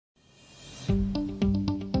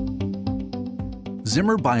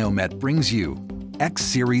Zimmer Biomet brings you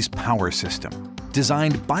X-Series Power System.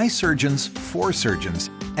 Designed by surgeons for surgeons,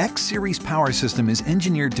 X-Series Power System is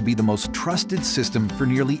engineered to be the most trusted system for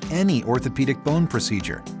nearly any orthopedic bone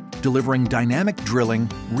procedure, delivering dynamic drilling,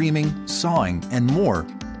 reaming, sawing, and more,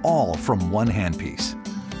 all from one handpiece.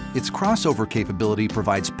 Its crossover capability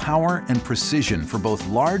provides power and precision for both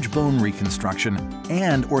large bone reconstruction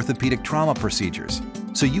and orthopedic trauma procedures,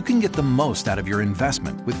 so you can get the most out of your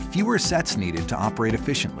investment with fewer sets needed to operate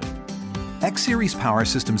efficiently. X-Series Power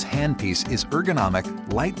System's handpiece is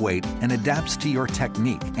ergonomic, lightweight, and adapts to your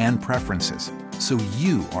technique and preferences, so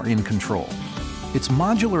you are in control. Its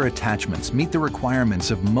modular attachments meet the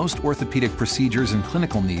requirements of most orthopedic procedures and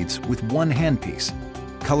clinical needs with one handpiece.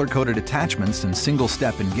 Color-coded attachments and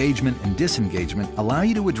single-step engagement and disengagement allow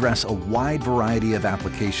you to address a wide variety of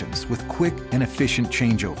applications with quick and efficient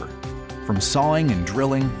changeover. From sawing and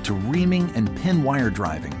drilling to reaming and pin wire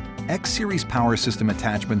driving, X-Series Power System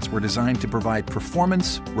attachments were designed to provide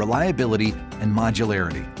performance, reliability, and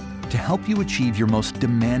modularity to help you achieve your most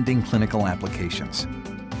demanding clinical applications.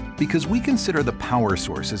 Because we consider the power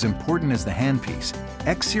source as important as the handpiece,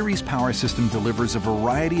 X-Series Power System delivers a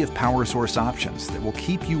variety of power source options that will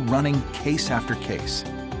keep you running case after case.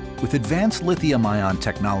 With advanced lithium-ion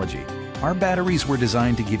technology, our batteries were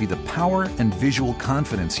designed to give you the power and visual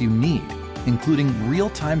confidence you need, including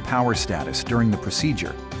real-time power status during the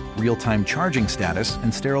procedure, real-time charging status,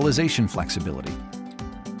 and sterilization flexibility.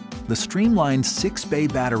 The streamlined 6-bay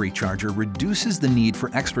battery charger reduces the need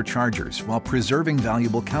for extra chargers while preserving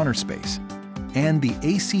valuable counter space. And the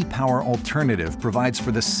AC power alternative provides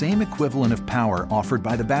for the same equivalent of power offered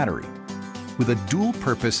by the battery. With a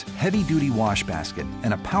dual-purpose, heavy-duty wash basket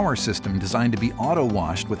and a power system designed to be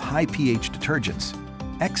auto-washed with high pH detergents,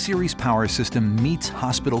 X-Series Power System meets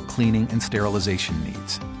hospital cleaning and sterilization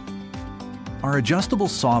needs. Our adjustable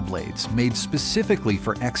saw blades, made specifically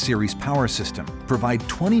for X-Series Power System, provide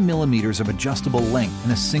 20 millimeters of adjustable length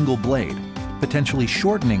in a single blade, potentially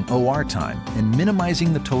shortening OR time and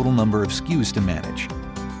minimizing the total number of SKUs to manage.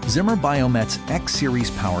 Zimmer Biomet's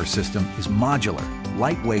X-Series Power System is modular,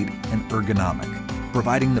 lightweight, and ergonomic,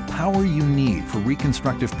 providing the power you need for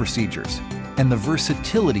reconstructive procedures and the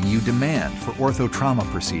versatility you demand for orthotrauma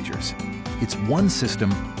procedures. It's one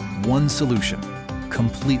system, one solution,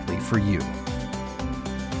 completely for you.